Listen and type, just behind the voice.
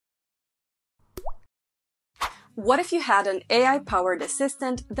What if you had an AI-powered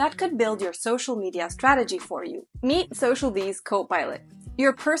assistant that could build your social media strategy for you? Meet SocialBee's Copilot,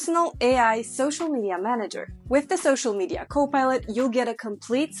 your personal AI social media manager. With the Social Media Copilot, you'll get a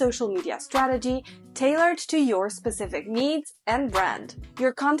complete social media strategy tailored to your specific needs and brand.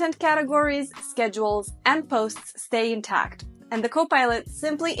 Your content categories, schedules, and posts stay intact, and the Copilot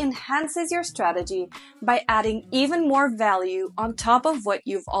simply enhances your strategy by adding even more value on top of what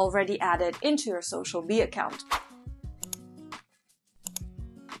you've already added into your SocialBee account.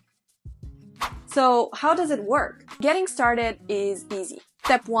 So how does it work? Getting started is easy.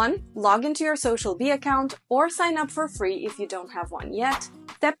 Step 1, log into your SocialBee account or sign up for free if you don't have one yet.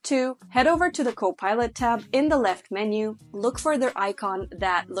 Step 2, head over to the Copilot tab in the left menu, look for their icon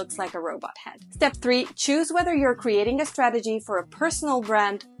that looks like a robot head. Step 3, choose whether you're creating a strategy for a personal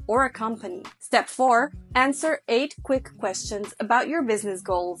brand or a company. Step 4, answer 8 quick questions about your business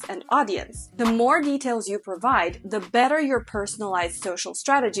goals and audience. The more details you provide, the better your personalized social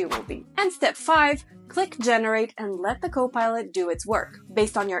strategy will be. And Step 5, click Generate and let the Copilot do its work.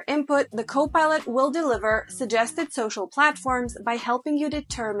 Based on your input, the Copilot will deliver suggested social platforms by helping you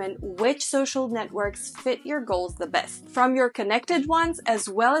determine which social networks fit your goals the best. From your connected ones, as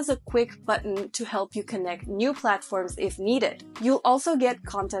well as a quick button to help you connect new platforms if needed. You'll also get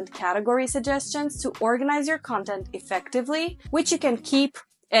content category suggestions to organize your content effectively, which you can keep,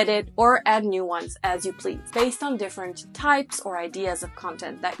 edit, or add new ones as you please, based on different types or ideas of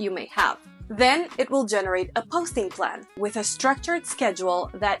content that you may have. Then it will generate a posting plan with a structured schedule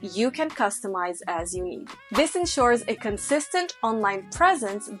that you can customize as you need. This ensures a consistent online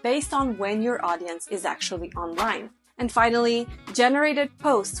presence based on when your audience is actually online. And finally, generated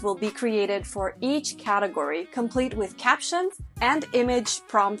posts will be created for each category, complete with captions and image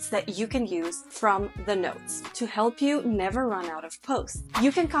prompts that you can use from the notes to help you never run out of posts.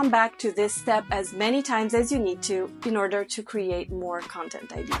 You can come back to this step as many times as you need to in order to create more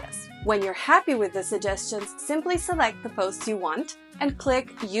content ideas. When you're happy with the suggestions, simply select the posts you want and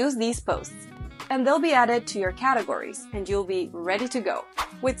click Use these posts, and they'll be added to your categories, and you'll be ready to go.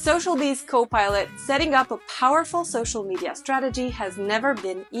 With SocialBee's Copilot, setting up a powerful social media strategy has never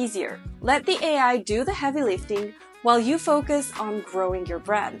been easier. Let the AI do the heavy lifting while you focus on growing your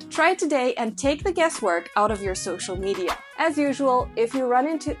brand. Try it today and take the guesswork out of your social media. As usual, if you run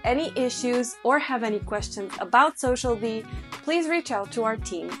into any issues or have any questions about SocialBee, please reach out to our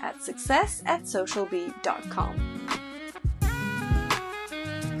team at success@socialbee.com.